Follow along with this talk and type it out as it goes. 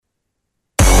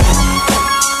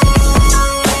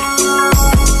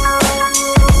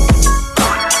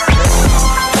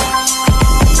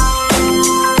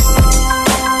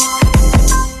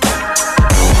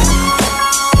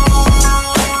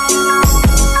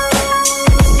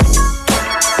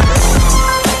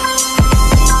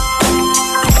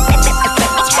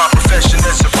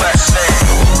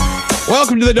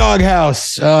to the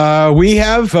Doghouse. We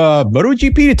have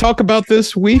MotoGP to talk about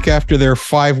this week after their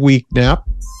 5-week nap.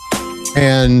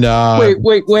 And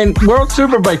wait, when World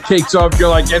Superbike takes off, you're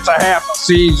like, it's a half a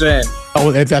season.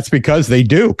 Oh, that's because they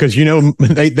do. Because,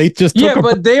 they just took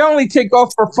but they only take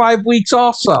off for 5 weeks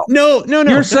also. No.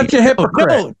 You're such a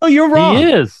hypocrite. No, you're wrong. He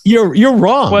is. You're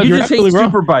wrong. Well, you're absolutely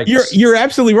wrong. Superbikes. You're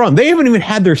absolutely wrong. They haven't even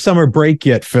had their summer break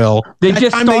yet, Phil. They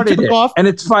just started it, and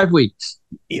it's 5 weeks.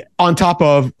 On top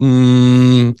of,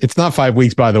 it's not 5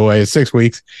 weeks, by the way. It's 6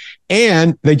 weeks.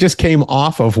 And they just came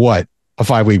off of what? A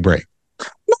 5-week break.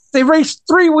 They raced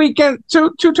 3 weekends,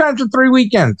 two times in 3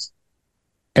 weekends.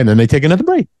 And then they take another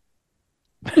break.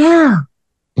 Yeah.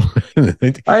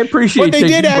 I appreciate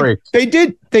taking a break.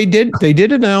 They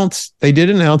did announce,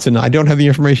 and I don't have the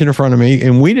information in front of me,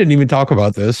 and we didn't even talk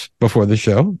about this before the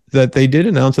show, that they did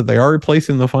announce that they are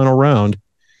replacing the final round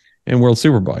in World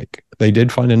Superbike. They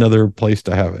did find another place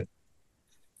to have it.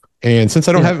 And since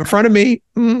I don't have it in front of me,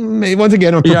 once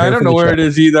again, I don't know where it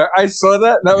is either. I saw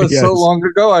that. That was so long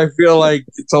ago. I feel like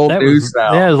it's old news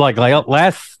now. Yeah, it was like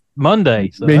last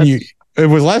Monday. So it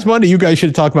was last Monday. You guys should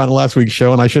have talked about it last week's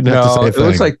show, and I shouldn't have to say a thing. It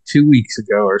was like 2 weeks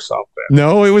ago or something.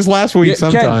 No, it was last week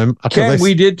sometime. Ken,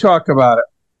 we did talk about it.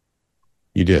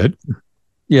 You did?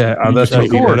 Yeah, that's of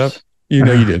course. You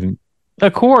didn't.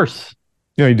 Of course.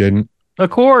 No, you didn't. Of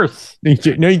course. No, you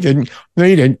didn't. No,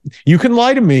 you didn't. You can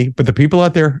lie to me, but the people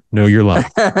out there know you're lying.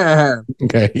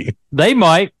 Okay. They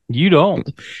might. You don't.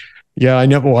 Yeah, I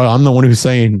know. Well, I'm the one who's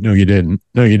saying, no, you didn't.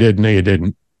 No, you did. No, you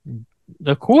didn't.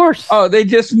 Of course. Oh, they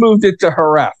just moved it to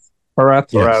Jerez.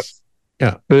 Yes.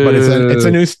 Yeah, but it's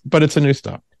a new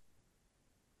stop.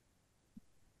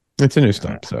 It's a new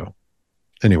stop. So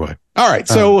anyway, all right.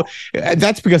 So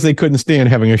that's because they couldn't stand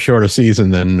having a shorter season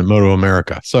than Moto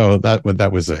America. So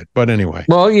that was it. But anyway,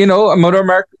 well, Moto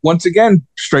America once again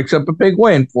strikes up a big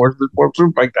win for the World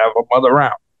Superbike to have another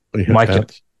round. Like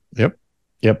it. Yep.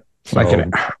 So, like it.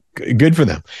 Good for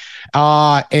them.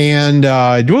 And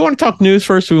do we want to talk news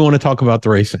first? Or do we want to talk about the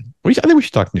racing? I think we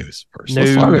should talk news first.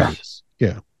 News. Let's talk news.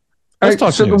 Yeah. Let's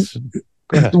talk news.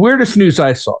 The weirdest news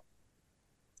I saw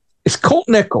is Colt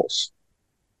Nichols,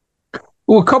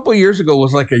 who a couple of years ago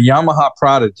was like a Yamaha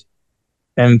prodigy.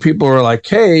 And people were like,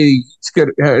 hey, he's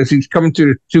good. As he's coming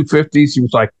to the 250s, he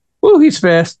was like, oh, he's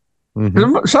fast.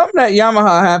 Mm-hmm. Something at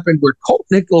Yamaha happened where Colt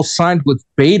Nichols signed with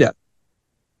Beta,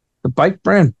 the bike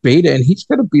brand Beta, and he's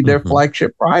going to be their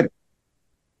flagship rider.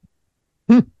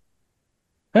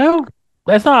 Well,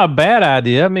 that's not a bad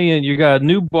idea. I mean, you got a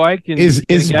new bike, and is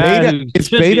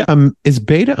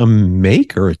Beta a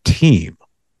make or a team?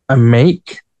 A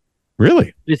make.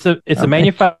 Really? It's a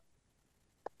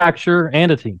manufacturer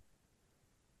and a team.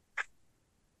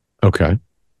 Okay.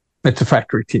 It's a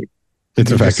factory team.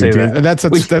 It's a factory team. And that's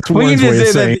Warren's way of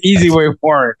saying. The easy way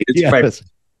for it.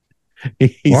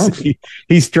 It's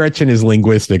he's stretching his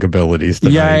linguistic abilities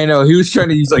tonight. Yeah, I know. He was trying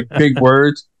to use like big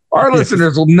words. Our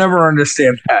listeners will never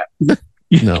understand that.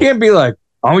 You can't be like,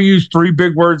 I'm going to use 3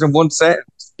 big words in one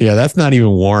sentence. Yeah, that's not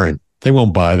even Warren. They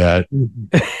won't buy that.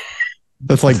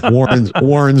 That's like Warren's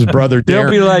brother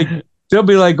Darren. They'll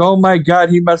be like, oh my God,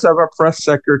 he must have a press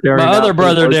secretary. My other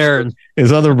brother Darren.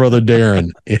 His other brother Darren.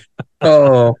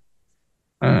 Oh.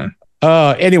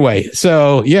 Anyway,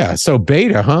 so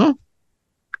Beta, huh?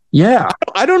 Yeah.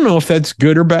 I don't know if that's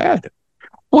good or bad.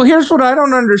 Well, here's what I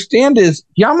don't understand is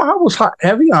Yamaha was hot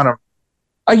heavy on him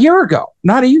a year ago,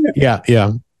 not even. Yeah.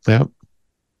 I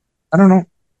don't know.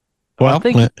 Well,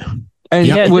 with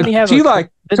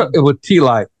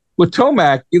T-Light, with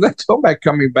Tomac, you let Tomac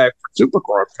coming back for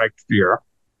Supercross next year.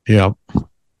 Yeah.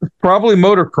 Probably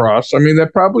motocross. I mean,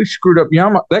 that probably screwed up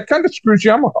Yamaha. That kind of screws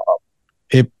Yamaha up.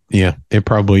 It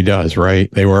probably does, right?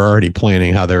 They were already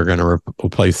planning how they were going to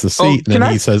replace the seat. And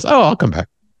then he says, I'll come back.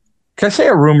 Can I say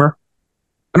a rumor?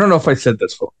 I don't know if I said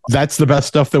this before. That's the best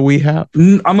stuff that we have.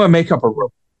 I'm going to make up a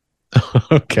rumor.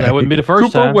 Okay. That wouldn't be the first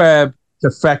Cooper time. Webb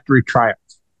to factory triumph.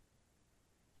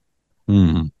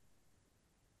 Cooper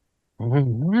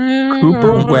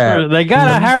Webb. They got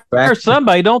to hire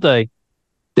somebody, don't they?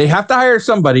 They have to hire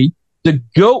somebody. The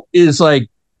GOAT's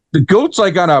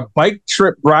like on a bike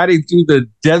trip riding through the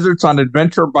deserts on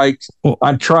adventure bikes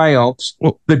on Triumphs.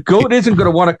 The GOAT isn't going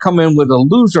to want to come in with a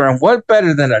loser. And what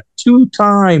better than a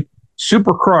 2-time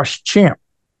Supercross champ?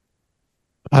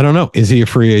 I don't know. Is he a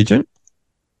free agent?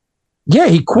 Yeah,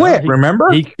 he quit.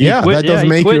 Remember? He quit, that doesn't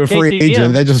make you a free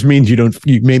agent. That just means he didn't.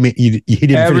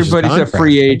 Everybody's a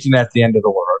free agent at the end of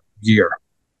the year.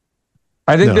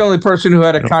 I think the only person who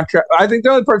had a contract. I think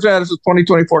the only person who had a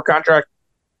 2024 contract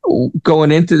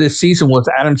going into this season was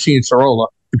Adam Cianciarola,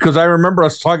 because I remember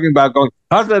us talking about going,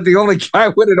 how's that the only guy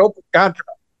with an open contract?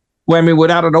 Well, I mean,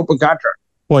 without an open contract.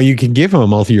 Well, you can give him a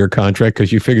multi-year contract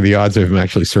because you figure the odds of him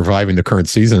actually surviving the current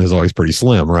season is always pretty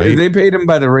slim, right? If they paid him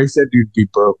by the race, that dude'd be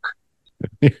broke.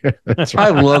 That's I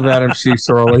right. love Adam C.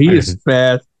 Sorolla. He is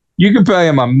fast. You can pay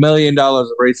him $1 million a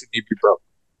race and he'd be broke.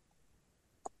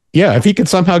 Yeah, if he could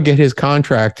somehow get his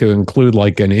contract to include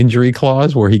like an injury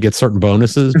clause where he gets certain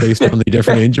bonuses based on the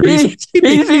different injuries. he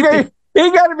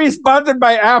got to be sponsored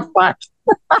by Aflac.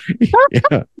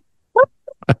 Yeah.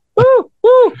 Ooh,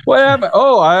 what happened?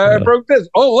 Oh, I broke this.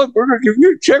 Oh, look, we're going to give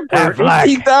you a check for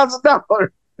 $18,000.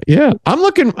 Yeah, I'm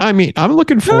looking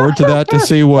forward to that to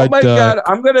see what. Oh my God,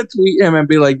 I'm going to tweet him and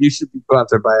be like, you should be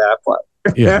sponsored by Aflac.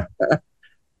 Yeah.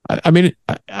 I mean,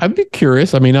 I'd be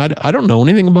curious. I mean, I don't know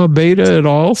anything about beta at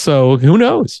all, so who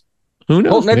knows? Who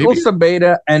knows? Well, Nichols to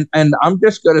beta, and I'm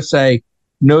just going to say,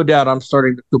 no doubt, I'm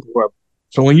starting the Cooper Webb.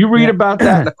 So when you read about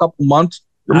that in a couple months,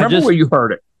 remember where you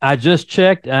heard it. I just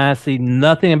checked, and I see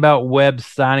nothing about Webb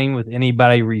signing with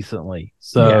anybody recently.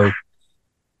 So,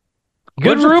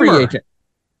 good Webb's a free rumor. agent.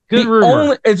 Good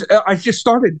rumor. I just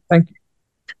started. Thank you.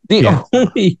 The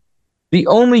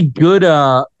only good,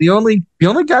 the only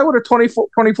guy with a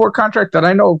 24 contract that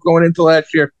I know of going into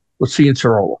last year was Cian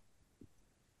Sorolla.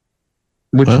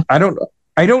 Which I don't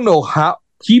know how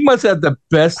he must have the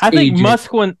best. I think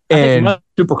Musquin and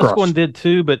Supercross. Musquin did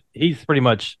too, but he's pretty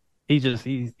much he's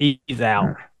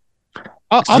out.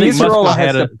 Cian Sorolla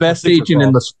has the best agent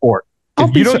in the sport.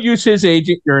 If you don't use his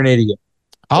agent, you're an idiot.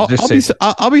 I'll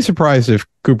be surprised if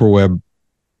Cooper Webb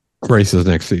races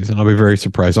next season. I'll be very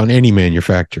surprised on any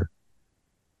manufacturer.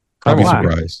 I'll be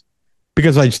surprised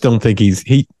because I just don't think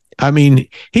he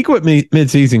quit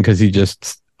mid-season because he even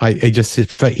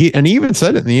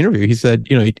said it in the interview. He said,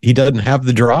 he doesn't have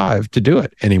the drive to do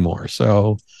it anymore.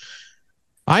 So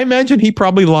I imagine he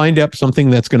probably lined up something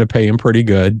that's going to pay him pretty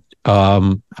good.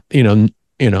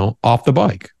 Off the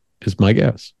bike is my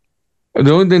guess.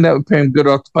 The only thing that would pay him good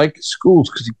off the bike is schools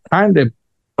because he kind of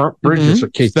burnt bridges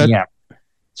with KTM.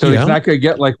 So he's not going to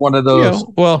get like one of those,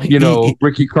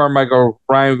 Ricky Carmichael,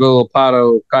 Ryan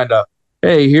Villapato kind of,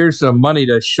 hey, here's some money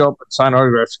to show up and sign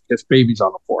autographs and kiss babies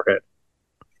on the forehead.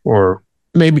 Or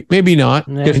maybe not.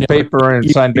 Kiss paper and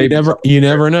sign babies. You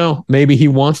never know. Maybe he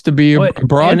wants to be a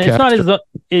broadcaster. And it's not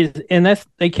and that's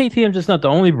KTM just not the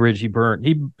only bridge he burnt.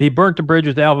 He burnt the bridge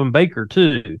with Alvin Baker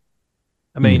too.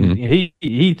 I mean,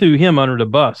 he threw him under the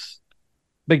bus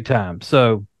big time.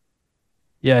 So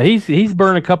yeah, he's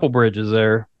burned a couple bridges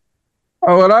there.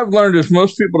 Oh, what I've learned is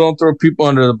most people don't throw people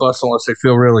under the bus unless they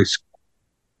feel really,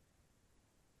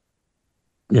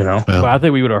 Well, I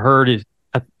think we would have heard it.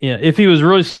 If he was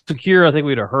really secure, I think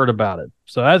we'd have heard about it.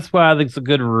 So that's why I think it's a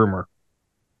good rumor.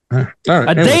 All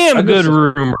right. Good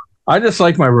rumor. I just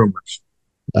like my rumors.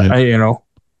 Well,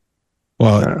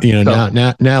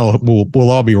 now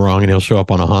we'll all be wrong, and he'll show up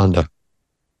on a Honda.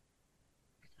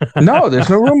 No,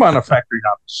 there's no room on a factory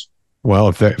Hondas. Well,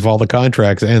 if all the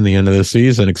contracts end the end of the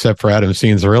season, except for Adam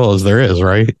Cianzarilla's, there is,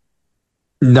 right?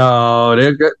 No,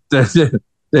 they're good.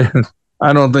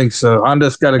 I don't think so.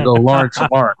 Honda's got to go Lawrence and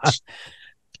Lawrence.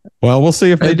 Well, we'll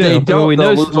see if they do. We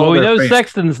know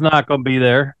Sexton's not going to be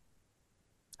there.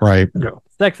 Right. No.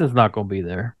 Sexton's not going to be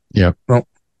there. Yep. Well,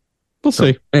 we'll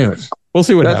see. Anyways, we'll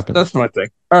see what happens. That's my thing.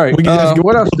 All right. What else?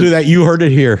 We'll do that. You heard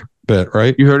it here,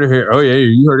 right? You heard it here. Oh yeah,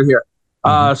 you heard it here.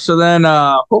 So then,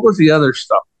 what was the other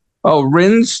stuff? Oh,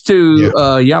 Rins to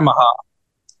Yamaha.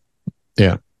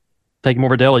 Yeah. Take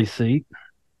Morbidelli's seat.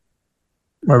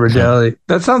 Morbidelli.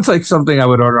 That sounds like something I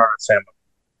would order on a sandwich.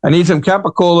 I need some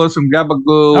capicola, some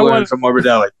gabagool, and some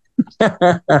Morbidelli.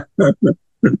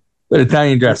 With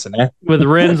Italian dressing, eh? With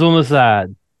Rins on the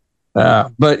side.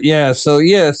 So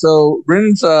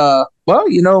Rins, I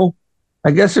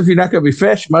guess if you're not going to be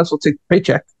fish, you might as well take the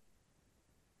paycheck.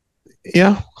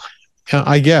 Yeah,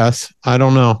 I guess. I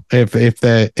don't know if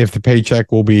the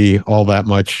paycheck will be all that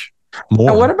much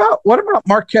more. And what about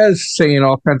Marquez saying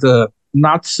all kinds of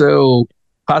not so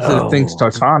positive things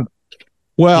towards Honda?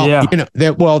 Well,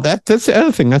 that's the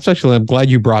other thing. That's actually, I'm glad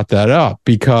you brought that up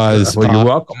because you're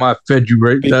welcome. I fed you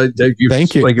right.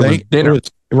 Thank you. Like it was dinner.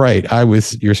 Right.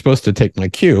 You're supposed to take my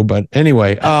cue, but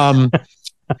anyway, so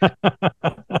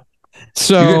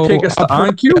you're gonna take us to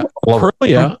on cue?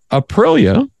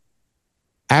 Aprilia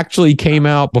actually came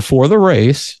out before the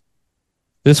race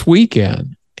this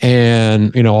weekend,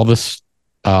 and all this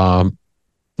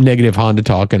negative Honda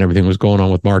talk and everything was going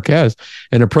on with Marquez,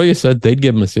 and Aprilia said they'd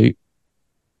give him a seat.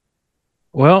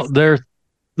 Well,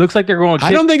 looks like they're going to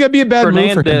I don't think it'd be a bad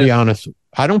move, to be honest.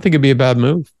 I don't think it'd be a bad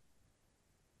move.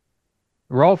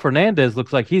 Raul Fernandez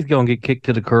looks like he's going to get kicked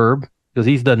to the curb because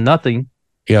he's done nothing.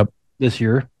 Yep. This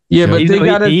year. Yeah, but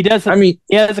he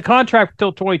has a contract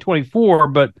until 2024,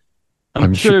 but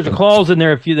I'm sure there's a clause in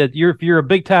there if you're a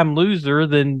big time loser,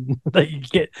 then they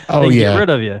get get rid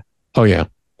of you. Oh yeah.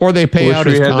 Or they pay out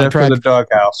his contract for the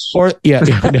doghouse. Or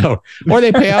or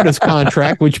they pay out his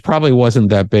contract, which probably wasn't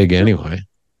that big anyway.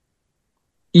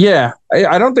 Yeah,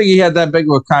 I don't think he had that big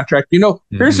of a contract.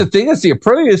 Here's the thing: is the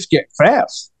Aprilias get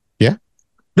fast. Yeah,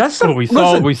 that's we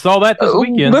saw that this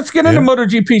weekend. Let's get into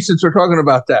MotoGP since we're talking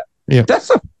about that. Yeah, that's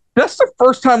the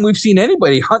first time we've seen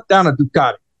anybody hunt down a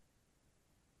Ducati.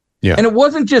 Yeah, and it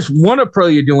wasn't just one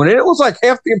Aprilia doing it; it was like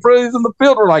half the Aprilias in the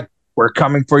field were like, "We're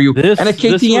coming for you." And a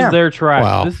KTM. This was their track.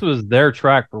 Wow. This was their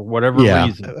track for whatever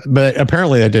reason. But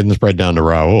apparently that didn't spread down to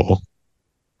Raul.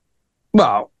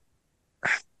 Well,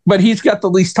 but he's got the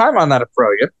least time on that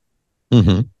Aprilia.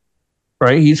 Mm-hmm.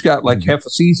 Right? He's got like half a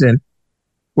season,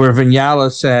 where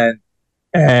Vinales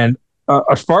and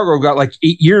Espargaro got like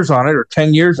 8 years on it, or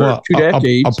 10 years, or 2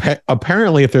 decades.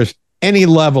 Apparently, if there's any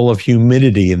level of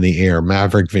humidity in the air,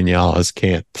 Maverick Vinales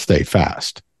can't stay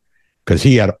fast because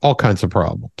he had all kinds of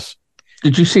problems.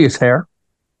 Did you see his hair?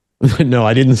 No,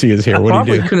 I didn't see his hair. What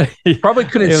did he do? Probably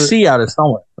couldn't see out his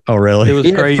helmet. Oh, really? It was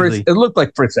crazy. It looked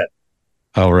like Fritz.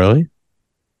 Oh, really?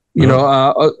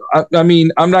 I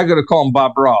mean, I'm not going to call him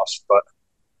Bob Ross, but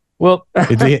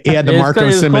he had the Marco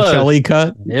Simoncelli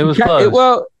cut. It was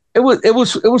close. It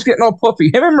was getting all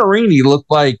puffy. Him and Marini looked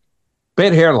like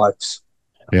bad hair lights.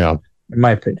 Yeah, in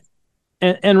my opinion.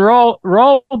 And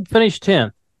Raul finished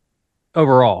 10th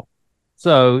overall.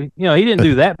 So, he didn't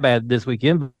do that bad this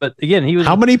weekend, but again, he was.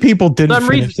 How many people didn't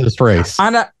finish this race?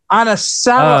 On a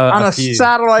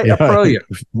satellite Aprilia.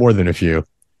 More than a few.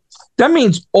 That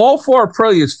means all 4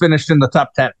 Aprilias finished in the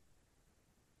top 10.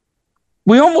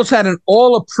 We almost had an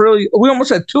all Aprilia. We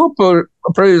almost had 2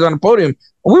 Aprilias on the podium.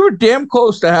 We were damn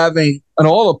close to having an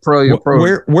all Aprilia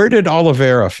podium. Where did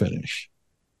Oliveira finish?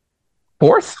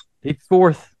 4th? He's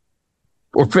 4th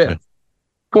or 5th.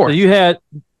 4th. So you had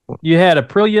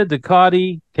Aprilia,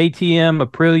 Ducati, KTM,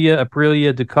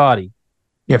 Aprilia, Ducati.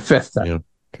 Yeah, 5th then. Yeah.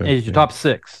 Okay. Is your top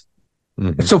 6.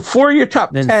 Mm-hmm. So 4 of your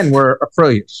top 10 were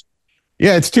Aprilias.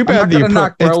 Yeah, it's too bad it's too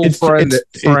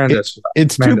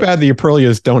bad the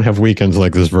Aprilias don't have weekends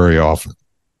like this very often.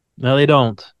 No, they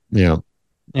don't. Yeah.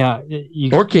 Yeah.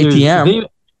 Or KTM.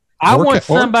 I want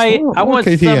somebody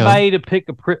to pick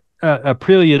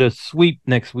Aprilia to sweep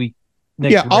next week.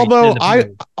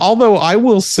 Although I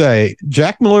will say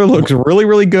Jack Miller looks really,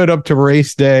 really good up to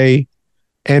race day,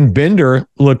 and Bender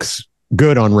looks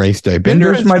good on race day.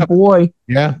 Bender's my boy.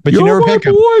 Yeah, but you never pick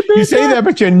him. You say that,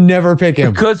 but you never pick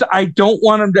him because I don't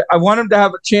want him to. I want him to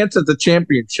have a chance at the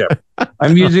championship.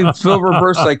 I'm using Phil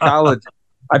reverse psychology.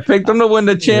 I picked him to win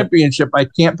the championship. I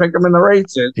can't pick him in the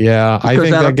races. Yeah, I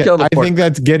think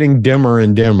that's getting dimmer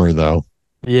and dimmer, though.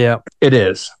 Yeah, it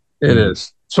is. It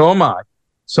is. So am I.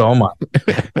 No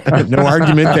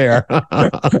argument there.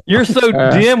 You're so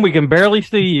dim, we can barely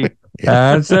see you.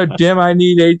 I'm so dim, I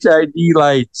need HID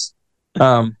lights.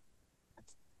 But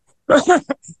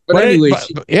anyway,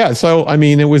 so I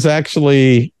mean, it was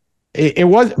actually it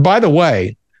was. By the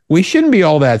way, we shouldn't be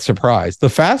all that surprised. The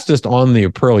fastest on the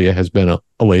Aprilia has been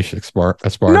Aleix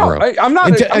Espargaro. No, I'm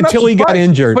not until he got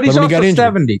injured. But he's also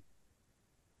 70.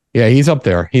 Yeah, he's up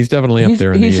there. He's definitely up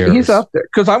there in the years. He's up there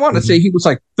because I want to say he was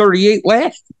like 38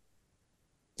 last.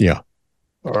 Yeah,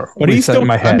 but he's still.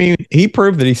 I mean, he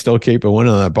proved that he's still capable of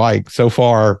winning on that bike. So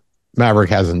far, Maverick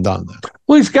hasn't done that.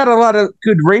 Well, he's got a lot of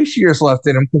good race years left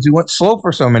in him because he went slow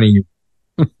for so many years.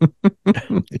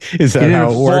 Is that how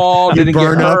it works? Didn't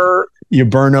get hurt. You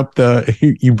burn up your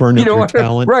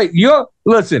talent. Right.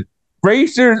 Listen,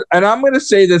 racers, and I'm going to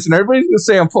say this, and everybody's going to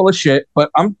say I'm full of shit,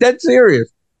 but I'm dead serious.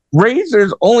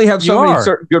 Racers only have so many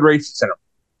certain good races in them.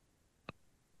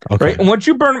 Okay. Right? And once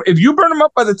you burn them, if you burn them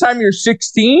up by the time you're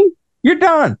 16, you're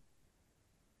done.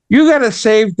 You got to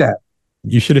save that.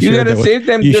 You should have shared that.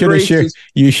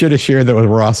 You should have shared that with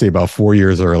Rossi about 4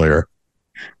 years earlier.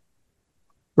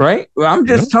 Right? Well, I'm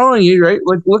just telling you, right?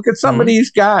 Like, look at some of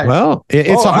these guys. Well,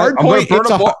 it's a hard point.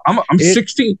 I'm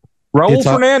 16. Raul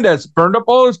Fernandez burned up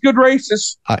all his good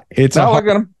races. Look at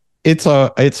him. It's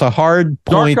a hard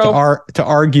point to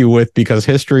argue with because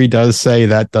history does say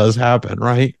that does happen,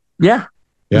 right? Yeah.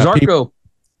 Zarco.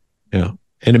 And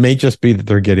it may just be that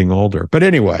they're getting older. But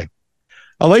anyway,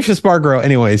 Aleix Espargaro,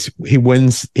 anyways, he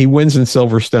wins in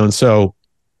Silverstone. So,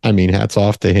 I mean, hats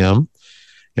off to him,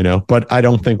 but I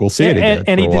don't think we'll see it again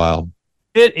for a while.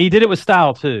 He did it with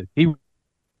style too. He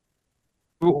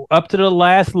up to the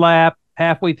last lap,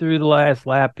 halfway through the last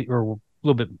lap, or a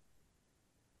little bit.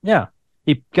 Yeah.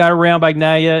 He got around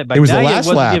Bagnaia. It was the last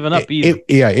lap. Giving up either.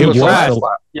 It was the last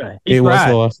lap. Yeah, it was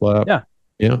the last lap.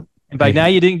 Yeah. And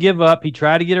Bagnaia didn't give up. He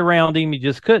tried to get around him. He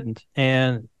just couldn't.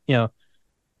 And,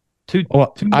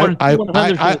 I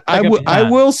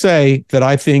will say that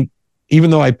I think, even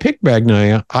though I picked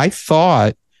Bagnaia, I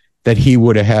thought that he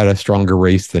would have had a stronger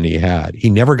race than he had. He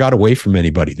never got away from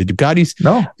anybody. The Ducatis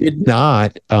did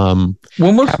not have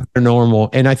a normal,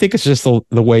 and I think it's just the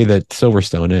way that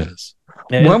Silverstone is.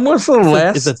 When was the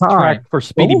last time track for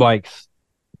speedy bikes?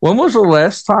 When was the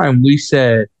last time we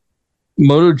said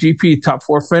MotoGP top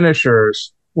 4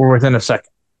 finishers were within a second?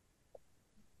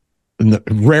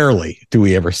 Rarely do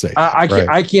we ever say.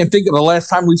 I can't think of the last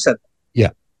time we said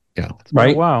that. Yeah.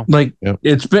 Right. Wow.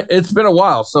 It's been a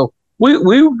while. So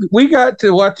we got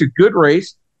to watch a good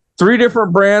race. 3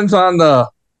 different brands on the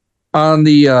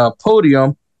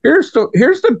podium. Here's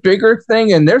the bigger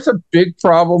thing, and there's a big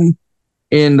problem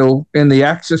in the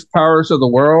Axis powers of the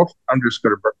world. I'm just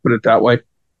going to put it that way,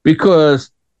 because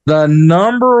the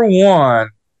number one,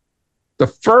 the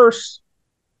first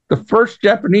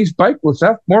Japanese bike was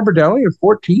that Morbidelli in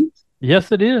 14th.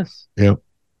 Yes, it is. Yeah.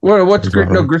 What's great?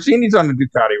 No, Grassini's on the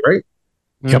Ducati, right?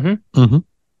 Yep. Mm-hmm.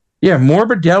 Yeah,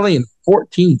 Morbidelli in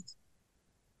 14th.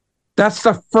 That's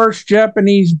the first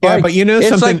Japanese bike. Yeah, but it's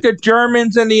something, like the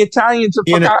Germans and the Italians have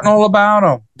forgotten all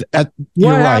about them.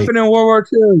 What happened in World War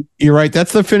II? You're right.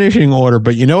 That's the finishing order.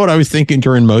 But you know what I was thinking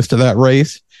during most of that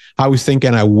race? I was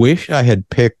thinking I wish I had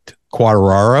picked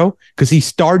Quartararo, because he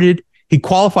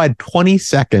qualified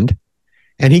 22nd,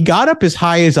 and he got up as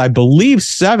high as, I believe,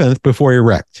 7th before he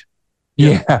wrecked.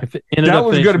 Yeah, that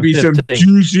was going to be 15. Some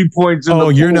juicy points. Oh,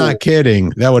 you're not kidding.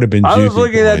 That would have been juicy. I was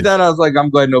looking at that. I was like, I'm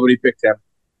glad nobody picked him.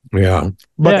 Yeah.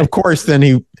 But of course, then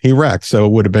he wrecked. So it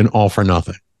would have been all for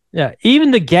nothing. Yeah.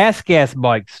 Even the gas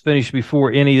bikes finished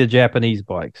before any of the Japanese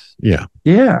bikes. Yeah.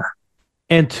 Yeah.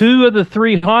 And 2 of the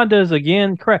 3 Hondas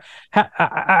again crashed.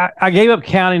 I gave up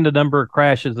counting the number of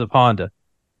crashes of Honda.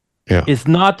 Yeah. It's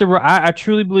not I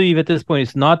truly believe at this point,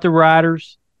 it's not the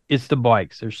riders, it's the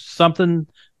bikes. There's something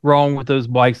wrong with those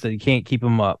bikes that you can't keep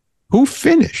them up. Who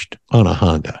finished on a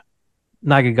Honda?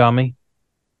 Nakagami.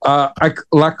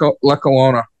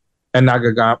 Lackawanna and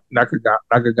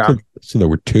Nakagami. So there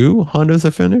were 2 Hondas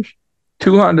that finished?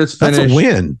 2 Hondas finished. That's a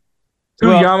win. 2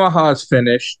 Yamahas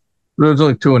finished. There was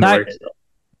only 2 in the race.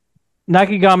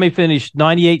 Nakagami finished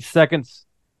 98 seconds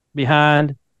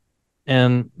behind,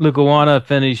 and Lackawanna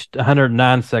finished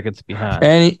 109 seconds behind.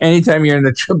 Anytime you're in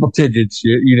the triple digits,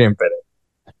 you didn't finish.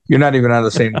 You're not even on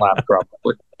the same lap,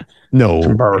 probably. No,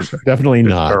 definitely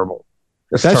not. Terrible.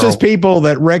 That's just people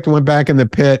that wrecked, went back in the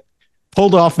pit,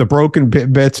 pulled off the broken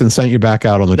bits, and sent you back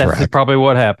out on the track. That's probably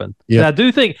what happened. Yeah, I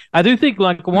do think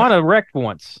Lackawanna wrecked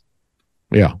once.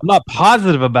 Yeah, I'm not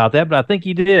positive about that, but I think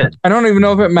he did. I don't even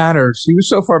know if it matters. He was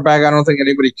so far back, I don't think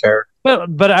anybody cared. But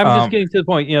I'm just getting to the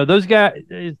point. Those guys,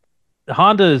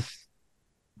 Honda's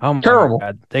terrible.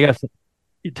 God, they got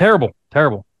terrible.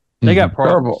 They got problems.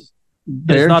 Terrible.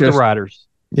 It's not the riders.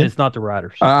 Yeah. It's not the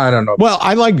riders. I don't know. Well,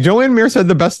 I like Joanne Mir said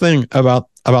the best thing about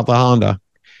the Honda.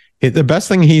 The best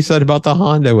thing he said about the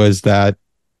Honda was that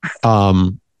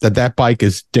that bike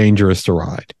is dangerous to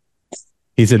ride.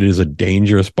 He said it is a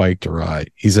dangerous bike to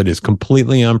ride. He said it's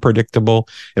completely unpredictable.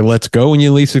 It lets go when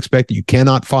you least expect it. You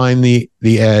cannot find the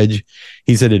edge.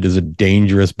 He said it is a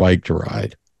dangerous bike to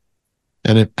ride.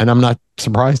 And I'm not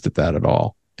surprised at that at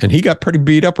all. And he got pretty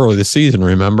beat up early this season,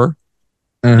 remember?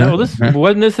 No,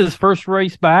 wasn't this his first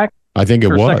race back? I think it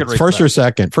was first or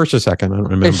second. I don't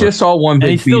remember. It's just all one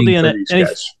big beating for these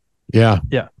guys.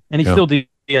 Yeah, and he's still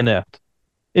DNF'd.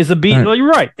 It's a beating. Well, you're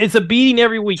right. It's a beating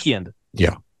every weekend.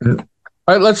 Yeah. All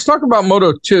right, let's talk about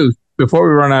Moto 2 before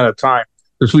we run out of time,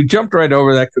 because we jumped right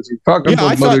over that because we're talking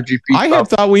about MotoGP. I had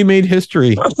thought we made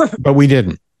history, but we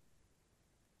didn't.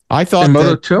 I thought in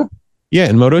Moto 2. Yeah,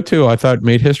 in Moto 2, I thought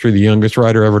made history, the youngest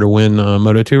rider ever to win a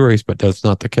Moto 2 race, but that's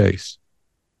not the case.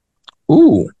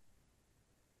 Ooh.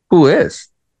 Who is?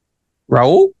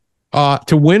 Raul?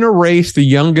 To win a race, the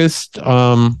youngest,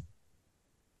 I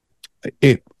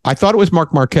thought it was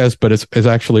Marc Marquez, but it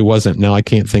actually wasn't. Now I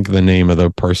can't think of the name of the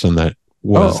person that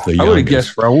was the youngest. I would have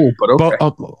guessed Raul, but okay.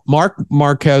 But, Marc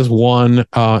Marquez won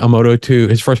a Moto 2,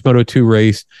 his first Moto 2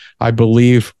 race, I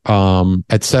believe,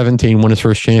 at 17, won his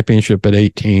first championship at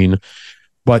 18.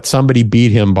 But somebody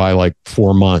beat him by like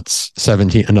 4 months,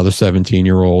 another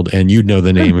 17-year-old, and you'd know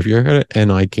the name if you heard it,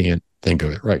 and I can't think of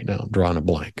it right now. I'm drawing a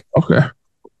blank. Okay.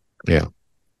 Yeah.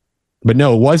 But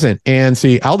no, it wasn't. And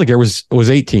see, Aldeguer was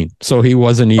 18, so he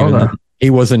wasn't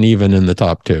even in the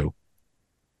top 2.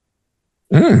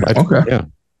 Okay. Yeah.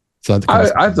 So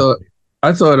I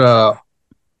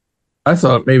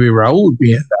thought maybe Raul would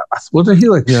be in that. Wasn't he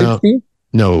like 16?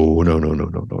 No.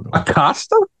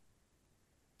 Acosta?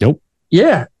 Nope.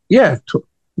 Yeah.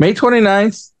 May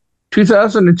 29th,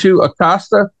 2002,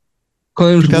 Acosta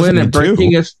claims win and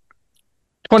breaking his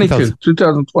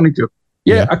 2022.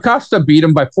 Yeah, Acosta beat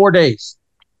him by 4 days.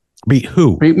 Beat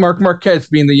who? Beat Marc Marquez,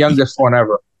 being the youngest one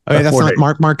ever. That's not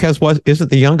Marc Marquez. Isn't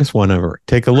the youngest one ever?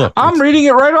 Take a look. I'm reading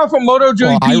it right off of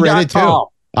MotoGP.com.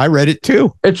 I read it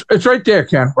too. It's right there,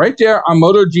 Ken. Right there on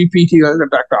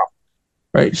MotoGP.com.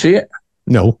 Right, see it?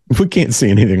 No, we can't see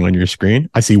anything on your screen.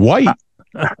 I see white.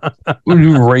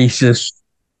 Racist.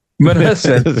 But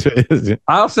listen,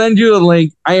 I'll send you a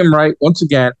link. I am right once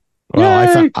again.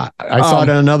 Well, I saw it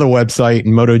on another website,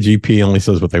 and MotoGP only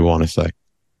says what they want to say.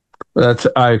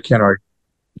 I can't argue.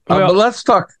 But let's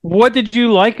talk. What did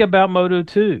you like about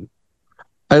Moto2?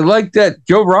 I like that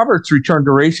Joe Roberts returned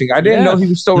to racing. I didn't know he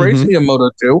was still racing in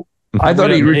Moto2. I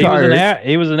thought he retired.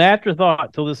 He was an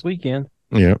afterthought till this weekend.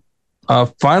 Yeah.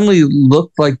 Finally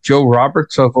looked like Joe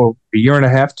Roberts of a year and a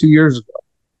half, 2 years ago.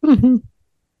 Mm-hmm.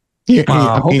 Yeah,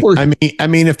 I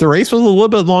mean, if the race was a little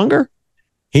bit longer,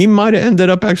 he might have ended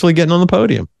up actually getting on the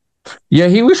podium. Yeah,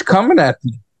 he was coming at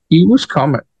me. He was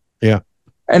coming. Yeah.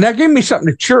 And that gave me something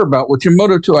to cheer about, which in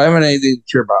Moto2, I haven't anything to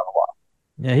cheer about in a while.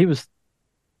 Yeah, he was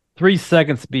 3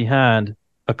 seconds behind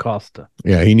Acosta.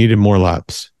 Yeah, he needed more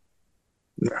laps.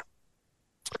 Yeah.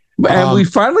 And we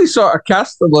finally saw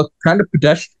Acosta look kind of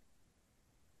pedestrian.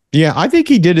 Yeah, I think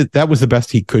he did it. That was the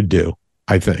best he could do,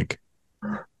 I think.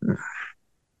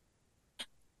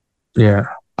 Yeah.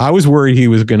 I was worried he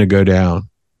was going to go down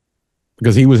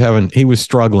because he was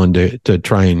struggling to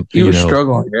try and, he was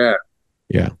struggling. Yeah.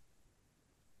 Yeah.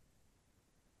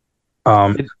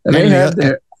 And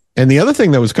the other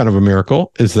thing that was kind of a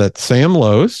miracle is that Sam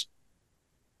Lowe's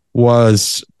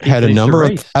had a number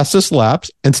of fastest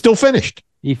laps and still finished.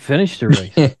 He finished the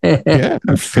race. Yeah.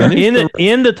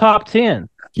 In the top 10.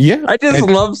 Yeah. I just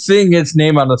love seeing his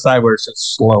name on the side where it says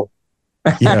slow.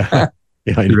 Yeah.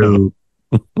 Yeah, I know.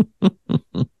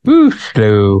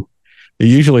 Slow. It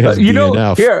usually has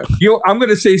enough. Here, I'm going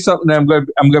to say something that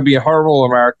I'm going to be a horrible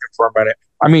American for a minute.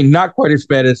 I mean, not quite as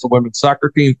bad as the women's soccer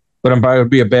team, but I'm going to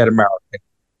be a bad American.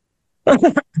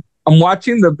 I'm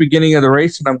watching the beginning of the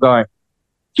race and I'm going,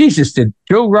 Jesus, did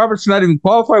Joe Roberts not even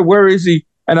qualify? Where is he?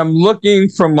 And I'm looking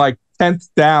from like 10th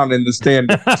down in the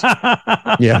standings.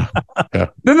 Yeah. Then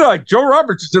they're like, Joe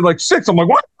Roberts is in like 6th. I'm like,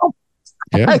 what?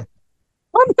 Yeah.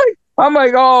 I'm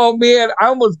like, oh man, I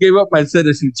almost gave up my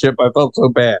citizenship. I felt so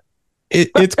bad.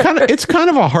 It's kind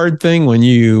of a hard thing when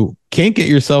you can't get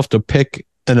yourself to pick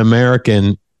an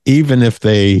American, even if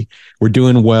they were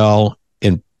doing well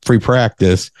in free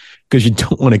practice, because you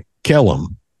don't want to kill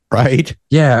them, right?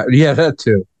 Yeah, that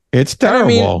too. It's terrible.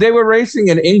 And I mean, they were racing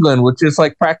in England, which is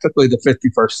like practically the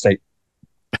 51st state,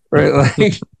 right?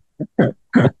 Like,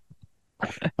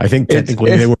 I think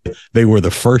technically they were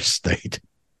the first state.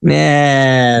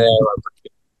 Nah.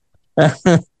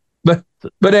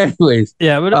 but anyways.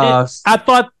 Yeah, but I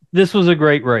thought this was a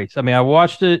great race. I mean, I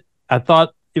watched it. I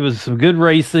thought it was some good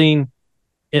racing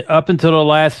up until the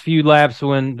last few laps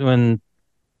when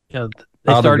they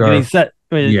started getting set.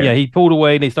 He pulled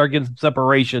away and they started getting some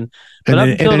separation. But up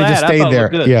until that, it just stayed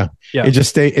there. Yeah.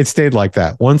 It stayed like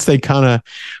that. Once they kind of,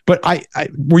 but I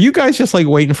were you guys just like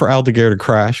waiting for Aldeguer to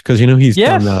crash? Because he's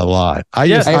done that a lot. I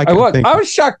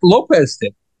was shocked Lopez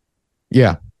did.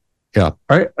 Yeah. Yeah.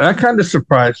 Right. That kind of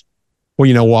surprised. Well,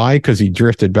 you know why? Because he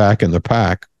drifted back in the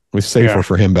pack. It was safer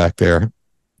for him back there.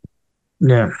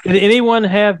 Yeah. Did anyone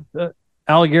have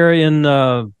Aldeguer in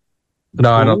No,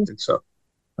 I don't think so.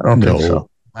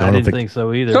 I didn't think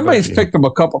so either. Somebody's picked him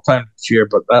a couple times this year,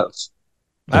 but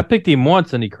I picked him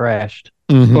once and he crashed.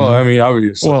 Mm-hmm. Well, I mean,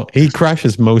 obviously. Well, he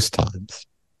crashes most times.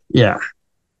 Yeah.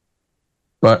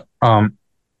 But and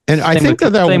I think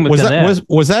that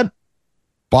was that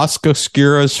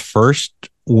Bosco-Skira's first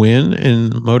win in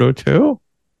Moto2?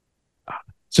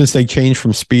 Since they changed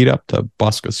from speed up to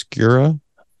Bosco-Skira?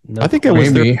 I think it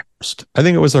was their first. I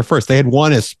think it was their first. They had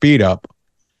won as speed up.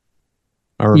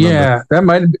 I remember. Yeah,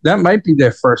 that might be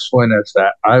their first win as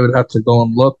that. I would have to go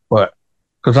and look, but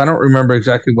because I don't remember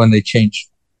exactly when they changed.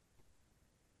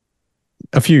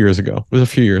 A few years ago. It was a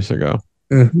few years ago.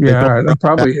 Yeah, that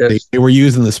probably is. They were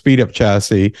using the Speed Up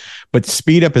chassis, but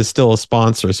Speed Up is still a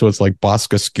sponsor, so it's like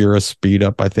Bosco-Skira Speed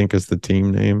Up, I think is the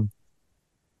team name.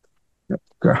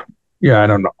 Yeah, I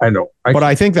don't know. But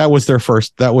I think that was their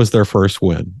first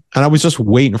win. And I was just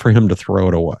waiting for him to throw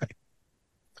it away.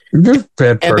 And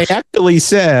they actually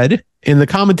said, and the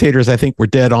commentators I think were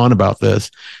dead on about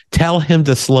this, tell him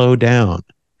to slow down.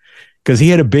 Because he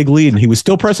had a big lead and he was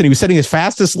still pressing. He was setting his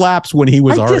fastest laps when he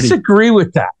was already. I disagree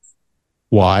with that.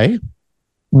 Why?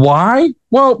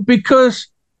 Well, because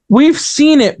we've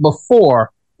seen it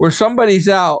before where somebody's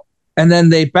out and then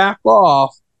they back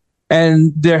off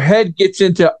and their head gets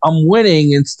into I'm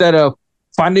winning instead of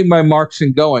finding my marks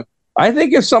and going. I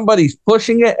think if somebody's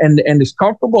pushing it and is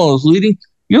comfortable and is leading,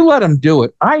 you let them do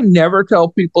it. I never tell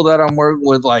people that I'm working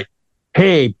with, like,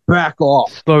 hey, back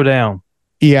off. Slow down.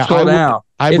 Yeah. Slow down.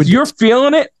 If you're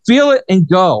feeling it, feel it and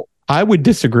go. I would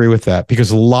disagree with that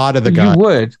because a lot of the guys. You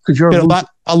would, because you're a lot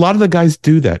of the guys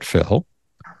do that, Phil.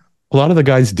 A lot of the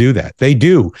guys do that. They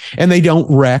do. And they don't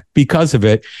wreck because of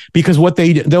it. Because what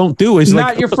they don't do is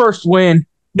not your first win.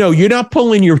 No, you're not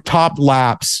pulling your top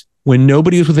laps when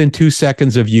nobody is within 2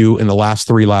 seconds of you in the last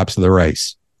 3 laps of the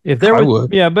race. If there was,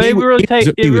 yeah, but it really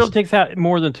takes out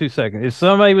more than 2 seconds. If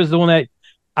somebody was doing that,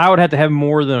 I would have to have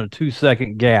more than a 2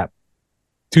 second gap.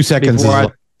 2 seconds is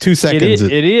 2 seconds.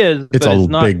 It is. It's a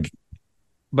big.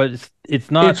 But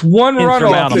it's not. It's one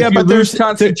runoff. Yeah, but there's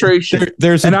concentration.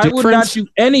 There's and I would not do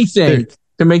anything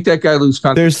to make that guy lose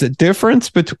concentration. There's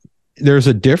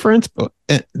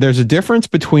a difference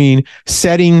between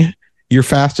setting your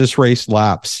fastest race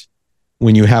laps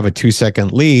when you have a 2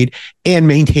 second lead and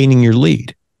maintaining your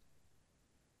lead.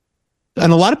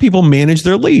 And a lot of people manage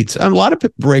their leads. And a lot of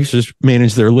racers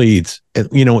manage their leads,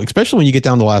 especially when you get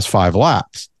down to the last 5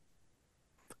 laps.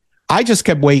 I just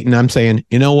kept waiting. I'm saying,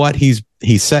 you know what? He's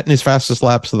setting his fastest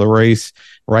laps of the race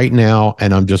right now,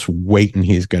 and I'm just waiting.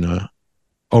 He's going to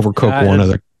overcook one of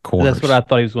the corners. That's what I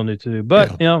thought he was going to do, too.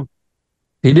 But,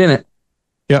 he didn't.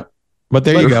 Yep. But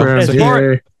there you go.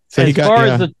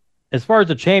 As far as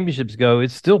the championships go,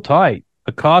 it's still tight.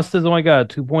 Acosta's only got a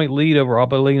 2-point lead over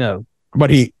Arbolino.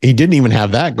 But he didn't even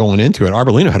have that going into it.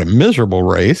 Arbolino had a miserable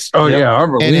race. Oh, yeah.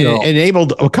 Arbolino. And it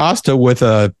enabled Acosta with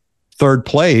a 3rd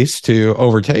place to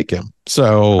overtake him.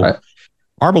 So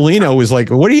Arbolino was like,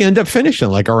 what did he end up finishing?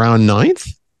 Like around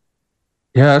 9th?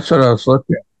 Yeah, that's what I was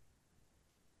looking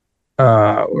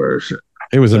at. Where is it?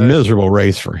 It was a miserable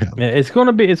race for him. Yeah, it's going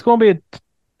to be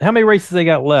how many races they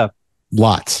got left?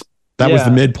 Lots. That was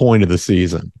the midpoint of the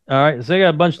season. All right. So they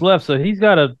got a bunch left. So he's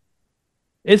got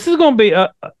this is going to be, I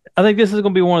think this is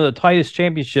going to be one of the tightest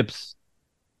championships.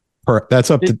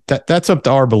 That's up to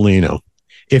Arbolino.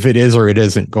 If it is or it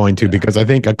isn't going to, because I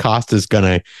think Acosta's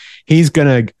he's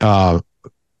gonna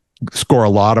score a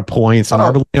lot of points. And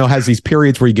Arbolino has these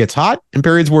periods where he gets hot and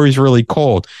periods where he's really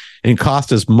cold. And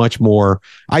Acosta's much more.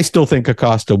 I still think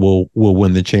Acosta will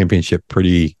win the championship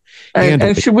pretty.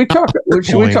 And should we talk?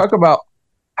 Should we talk about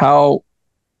how?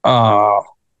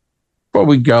 Before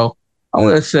we go, I'm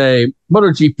going to say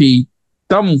MotoGP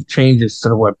dumb changes to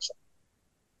the website.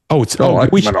 Oh, it's terrible.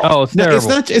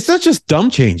 It's not just dumb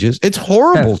changes. It's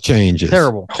horrible changes.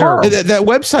 Terrible. That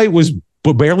website was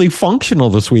barely functional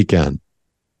this weekend.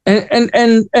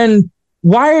 And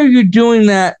why are you doing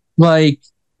that? And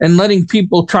letting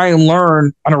people try and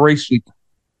learn on a race week.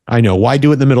 I know. Why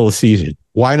do it in the middle of the season?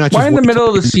 Why not? Why in the middle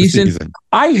of the season?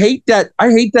 I hate that.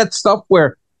 I hate that stuff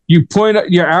where you point at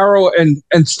your arrow and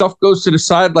stuff goes to the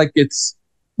side like it's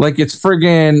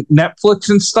friggin' Netflix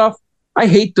and stuff. I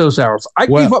hate those arrows. I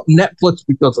gave up Netflix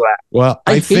because of that. Well,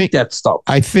 I hate that stuff.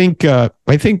 I think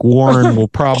Warren will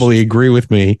probably agree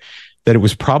with me that it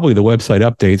was probably the website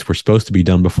updates were supposed to be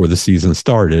done before the season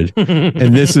started,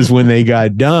 and this is when they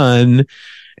got done.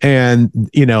 And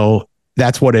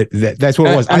that's what it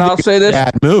was. And I'll say this: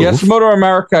 yes, Moto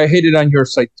America, I hate it on your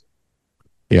site.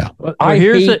 Yeah.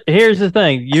 Here's the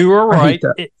thing. You were right.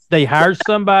 They hired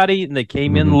somebody and they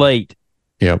came in late.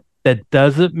 Yep. That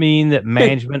doesn't mean that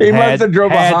management had to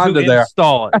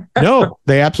install it. No,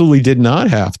 they absolutely did not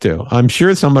have to. I'm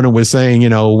sure someone was saying,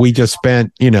 we just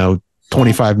spent,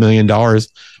 $25 million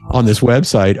on this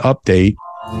website update.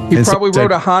 He probably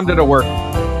wrote a Honda to work.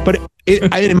 But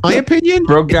in my opinion,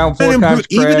 broke down 4 times.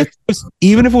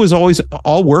 Even if it was always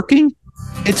all working,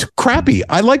 it's crappy.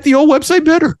 I like the old website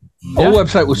better. Old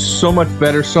website was so much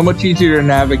better, so much easier to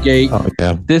navigate. Oh,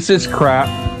 yeah. This is crap.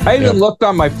 I even looked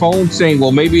on my phone saying,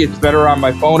 well, maybe it's better on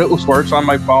my phone. It was worse on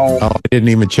my phone. Oh, I didn't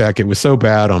even check. It was so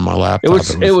bad on my laptop.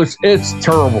 It's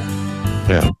terrible.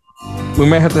 Yeah. We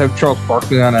may have to have Charles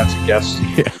Barkley on as a guest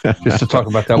just to talk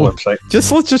about that website.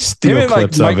 Let's just steal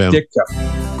clips of him.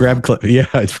 Ditka. Grab clip. Yeah,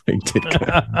 it's Mike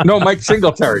Ditka. No, Mike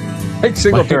Singletary.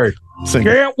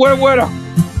 Can't win with him.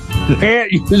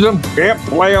 Can't use them. Can't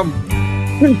play them.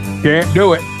 Can't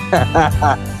do it.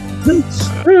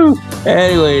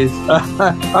 Anyways, I'm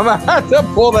gonna have to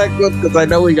pull that clip because I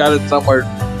know we got it somewhere.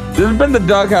 This has been the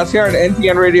DawgHouse here on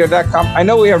ntnradio.com. I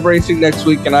know we have racing next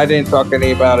week, and I didn't talk any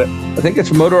about it. I think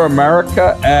it's Moto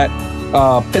America at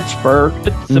Pittsburgh.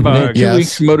 2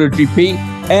 weeks MotoGP.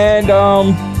 And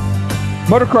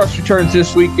motocross returns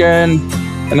this weekend,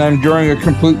 and I'm during a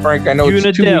complete break. I know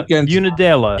it's 2 weekends.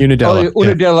 Unadilla.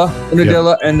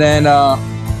 And then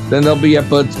they'll be at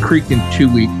Bud's Creek in 2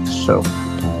 weeks. So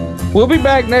we'll be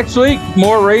back next week.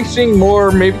 More racing, more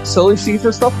maybe silly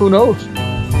season stuff. Who knows?